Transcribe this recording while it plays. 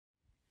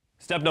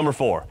Step number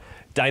 4,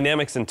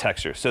 dynamics and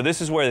texture. So this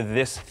is where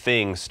this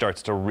thing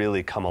starts to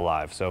really come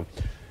alive. So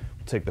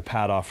we'll take the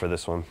pad off for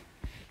this one.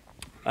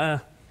 I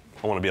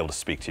want to be able to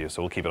speak to you,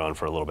 so we'll keep it on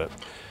for a little bit.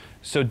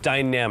 So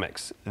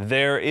dynamics.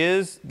 There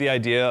is the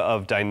idea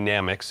of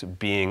dynamics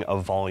being a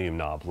volume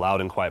knob,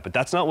 loud and quiet, but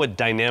that's not what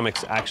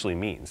dynamics actually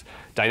means.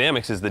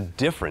 Dynamics is the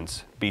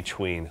difference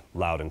between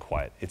loud and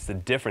quiet. It's the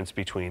difference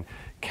between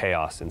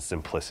chaos and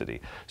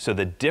simplicity. So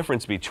the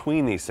difference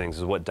between these things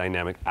is what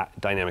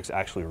dynamics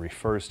actually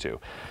refers to.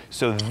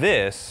 So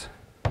this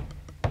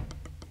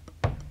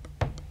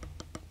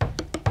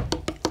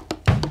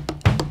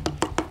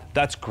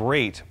that's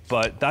great,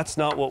 but that's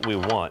not what we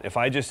want. If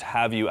I just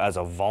have you as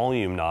a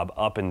volume knob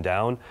up and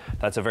down,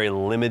 that's a very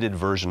limited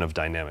version of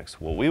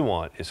dynamics. What we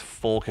want is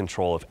full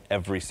control of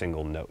every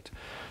single note.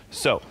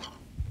 So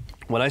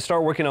when I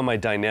start working on my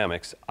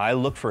dynamics, I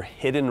look for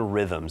hidden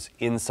rhythms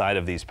inside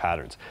of these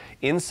patterns.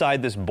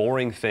 Inside this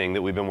boring thing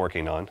that we've been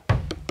working on,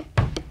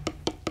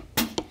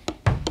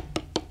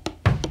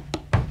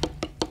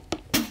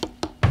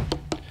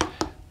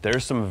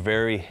 there's some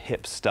very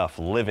hip stuff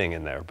living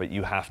in there, but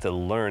you have to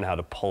learn how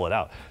to pull it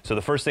out. So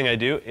the first thing I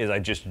do is I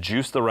just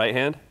juice the right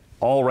hand.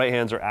 All right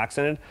hands are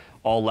accented,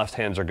 all left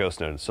hands are ghost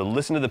noted. So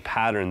listen to the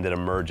pattern that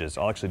emerges.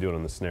 I'll actually do it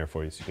on the snare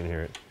for you so you can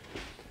hear it.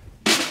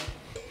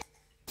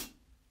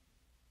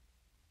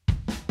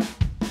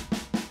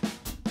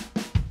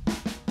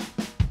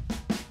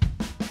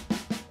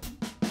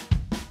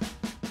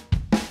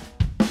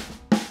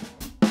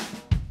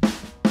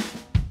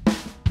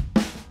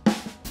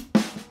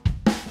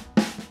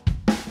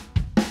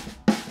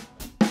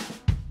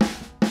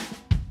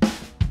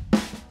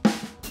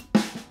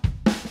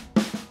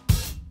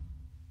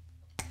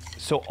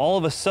 So all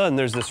of a sudden,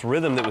 there's this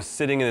rhythm that was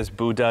sitting in this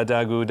boo da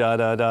da goo da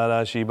da da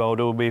da she bo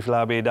do be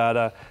fla be da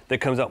da that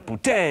comes out boo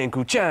dang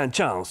goo chan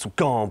chang su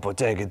gong bo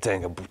dang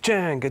dang boo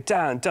chan ga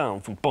dan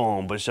down fu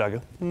boom ba shaga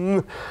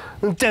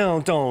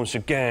down don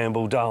shagan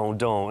bo down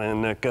don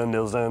and the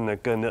gunnils and the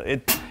gunnil.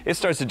 It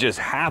starts to just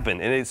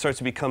happen and it starts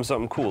to become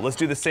something cool. Let's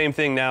do the same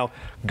thing now,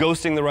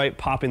 ghosting the right,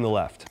 popping the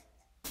left.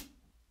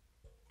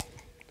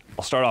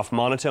 I'll start off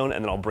monotone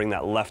and then I'll bring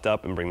that left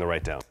up and bring the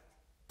right down.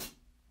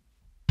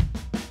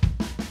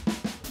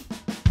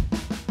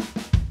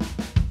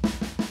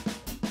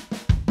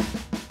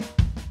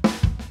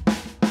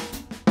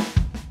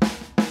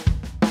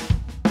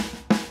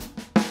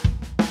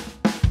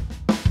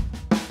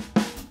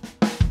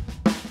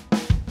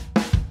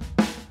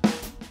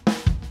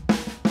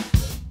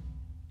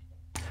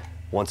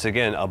 Once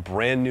again, a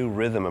brand new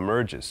rhythm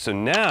emerges. So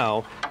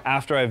now,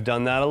 after I've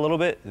done that a little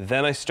bit,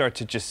 then I start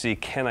to just see,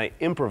 can I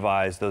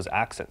improvise those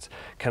accents?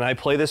 Can I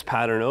play this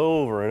pattern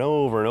over and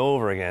over and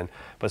over again,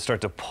 but start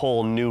to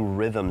pull new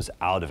rhythms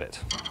out of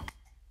it?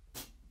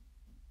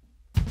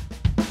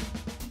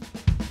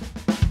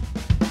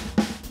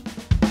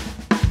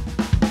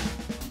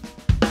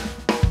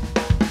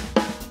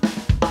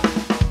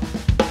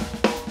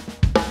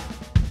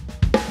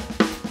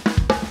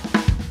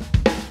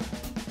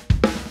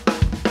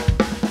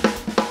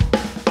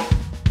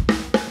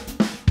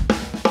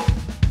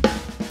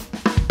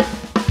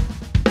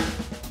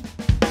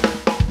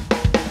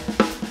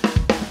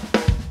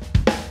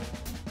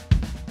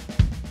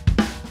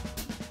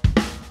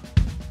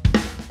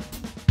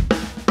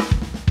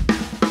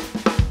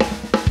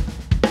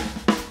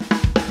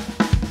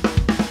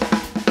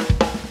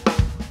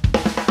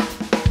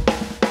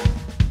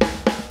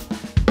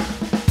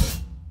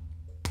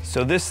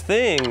 So this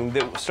thing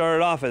that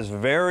started off as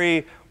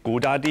very go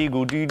da dee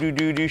go dee doo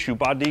doo doo shoo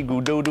ba dee go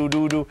do do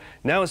do do,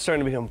 now it's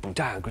starting to become boom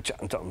da go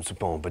cham dum so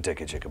boom ba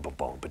ticka chicka boom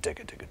boom ba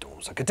ticka ticka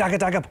dum so ka ticka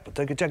ticka ba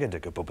ticka ticka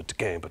ticka ba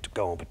ticka ba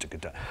go ba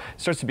ticka. It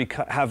starts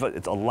to have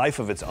a life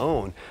of its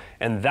own,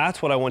 and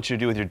that's what I want you to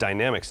do with your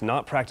dynamics.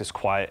 Not practice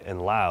quiet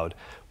and loud,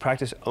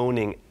 practice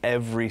owning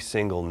every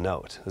single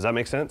note. Does that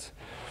make sense?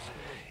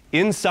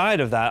 Inside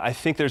of that, I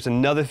think there's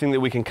another thing that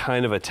we can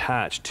kind of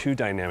attach to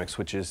dynamics,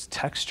 which is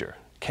texture.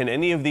 Can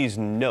any of these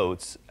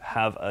notes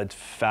have a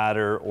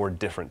fatter or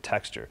different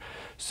texture?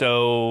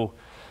 So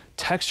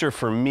texture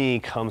for me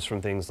comes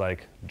from things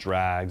like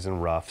drags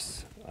and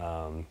roughs,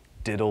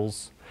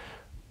 diddles,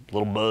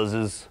 little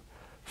buzzes,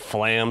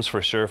 flams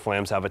for sure.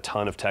 Flams have a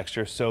ton of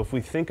texture. So if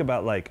we think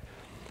about like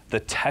the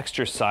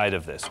texture side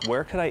of this,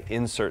 where could I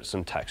insert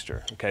some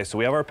texture? Okay, so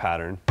we have our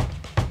pattern.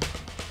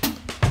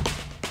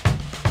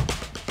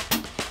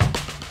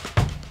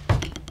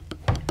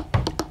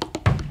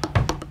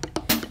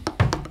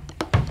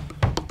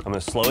 I'm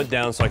going to slow it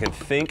down so I can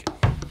think.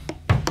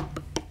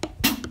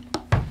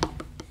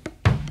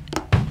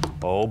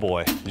 Oh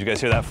boy, did you guys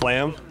hear that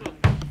flam?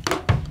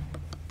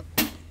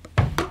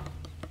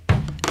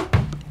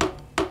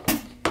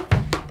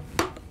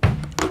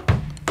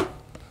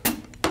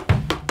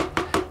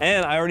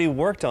 And I already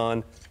worked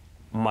on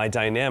my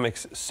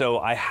dynamics, so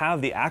I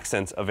have the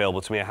accents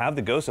available to me, I have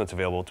the ghost notes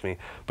available to me,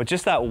 but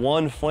just that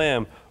one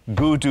flam,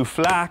 goo do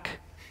flak.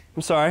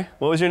 I'm sorry,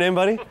 what was your name,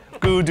 buddy?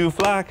 Goo do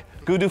flak.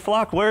 Goo do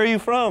flock, where are you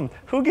from?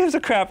 Who gives a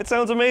crap? It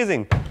sounds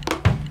amazing.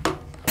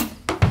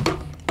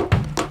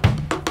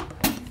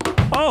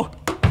 Oh,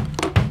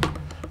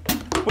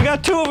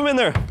 got two of them in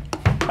there.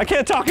 I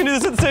can't talk and do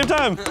this at the same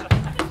time.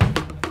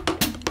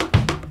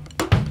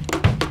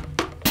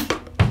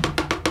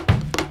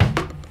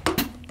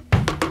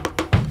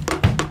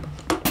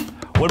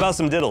 What about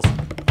some diddles?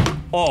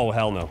 Oh,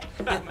 hell no.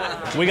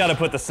 We got to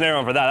put the snare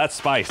on for that. That's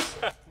spice.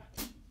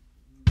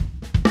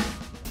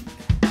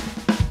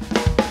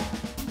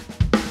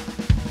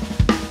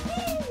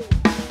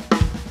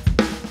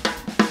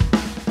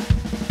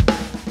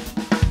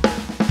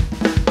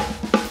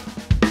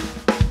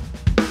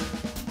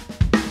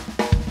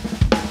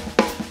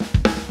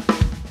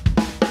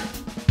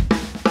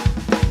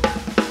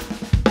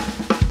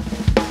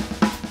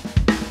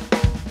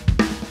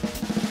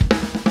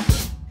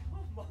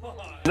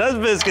 Those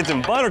biscuits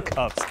and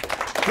buttercups.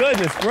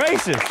 Goodness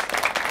gracious.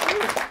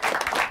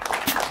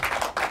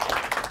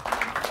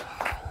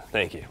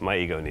 Thank you. My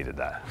ego needed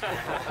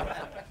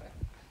that.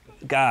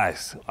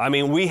 Guys, I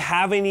mean, we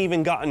haven't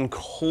even gotten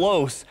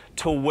close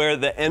to where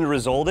the end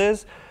result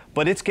is,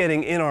 but it's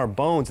getting in our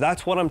bones.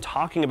 That's what I'm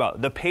talking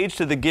about. The page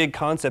to the gig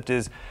concept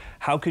is,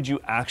 how could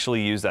you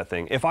actually use that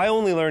thing? If I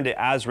only learned it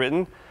as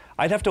written,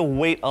 I'd have to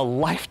wait a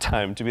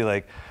lifetime to be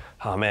like,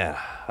 oh man,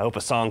 I hope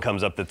a song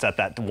comes up that's at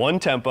that one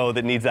tempo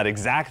that needs that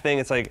exact thing.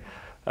 It's like,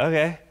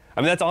 okay.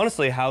 I mean, that's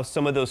honestly how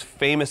some of those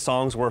famous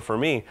songs were for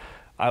me.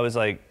 I was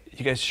like,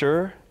 you guys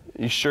sure?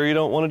 You sure you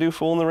don't want to do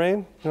Fool in the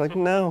Rain? They're like,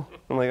 no.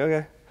 I'm like,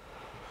 okay.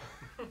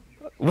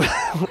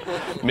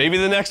 Maybe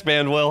the next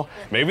band will.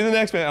 Maybe the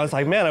next band. I was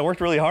like, man, I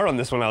worked really hard on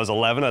this when I was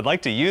 11. I'd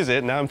like to use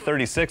it. Now I'm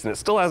 36 and it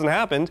still hasn't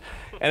happened.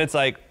 And it's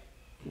like,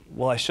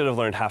 well, I should have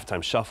learned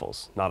halftime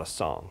shuffles, not a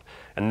song.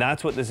 And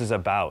that's what this is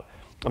about.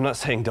 I'm not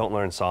saying don't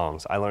learn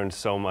songs. I learned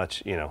so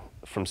much, you know,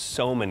 from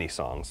so many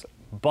songs.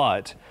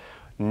 But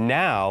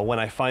now when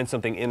I find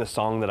something in a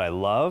song that I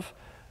love,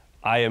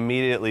 I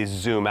immediately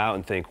zoom out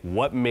and think,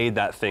 what made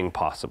that thing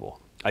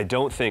possible? I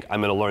don't think I'm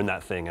going to learn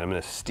that thing and I'm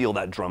going to steal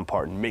that drum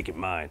part and make it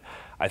mine.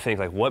 I think,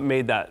 like, what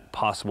made that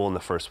possible in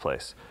the first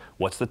place?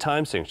 What's the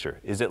time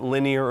signature? Is it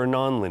linear or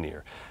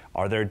non-linear?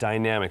 Are there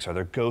dynamics? Are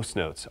there ghost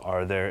notes?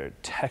 Are there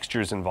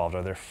textures involved?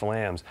 Are there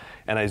flams?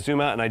 And I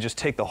zoom out and I just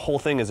take the whole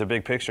thing as a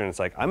big picture and it's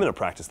like, I'm going to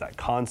practice that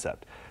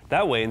concept.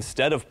 That way,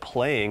 instead of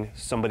playing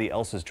somebody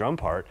else's drum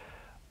part,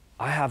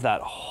 I have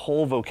that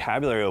whole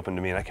vocabulary open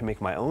to me and I can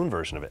make my own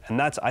version of it. And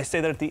that's, I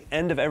say that at the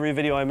end of every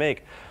video I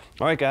make.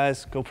 All right,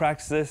 guys, go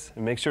practice this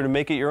and make sure to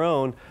make it your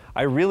own.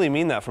 I really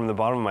mean that from the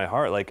bottom of my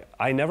heart. Like,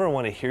 I never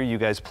want to hear you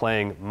guys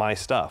playing my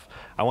stuff.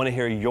 I want to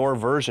hear your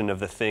version of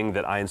the thing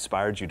that I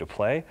inspired you to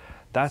play.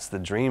 That's the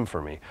dream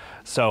for me.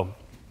 So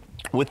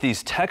with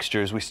these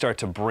textures, we start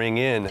to bring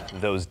in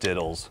those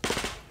diddles,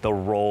 the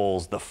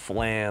rolls, the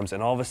flams,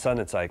 and all of a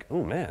sudden it's like,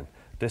 oh man,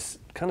 this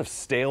kind of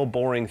stale,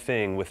 boring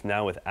thing with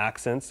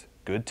accents,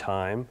 good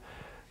time,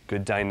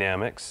 good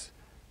dynamics,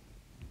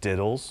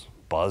 diddles,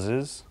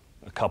 buzzes,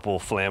 a couple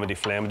flammity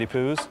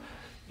poos.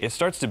 It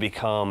starts to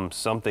become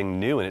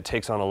something new and it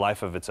takes on a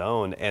life of its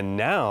own. And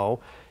now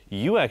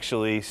you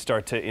actually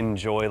start to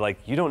enjoy, like,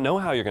 you don't know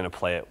how you're going to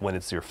play it when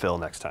it's your fill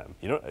next time.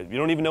 You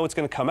don't even know what's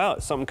going to come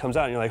out. Something comes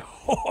out and you're like,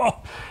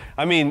 oh.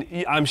 I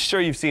mean, I'm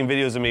sure you've seen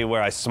videos of me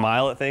where I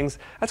smile at things.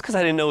 That's because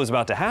I didn't know it was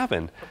about to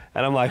happen.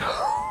 And I'm like,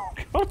 oh,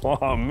 come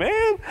on,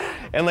 man.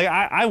 And like,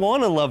 I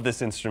want to love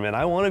this instrument.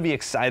 I want to be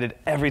excited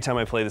every time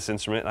I play this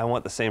instrument. And I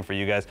want the same for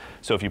you guys.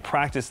 So if you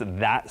practice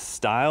that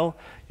style,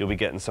 you'll be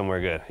getting somewhere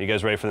good. You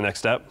guys ready for the next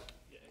step?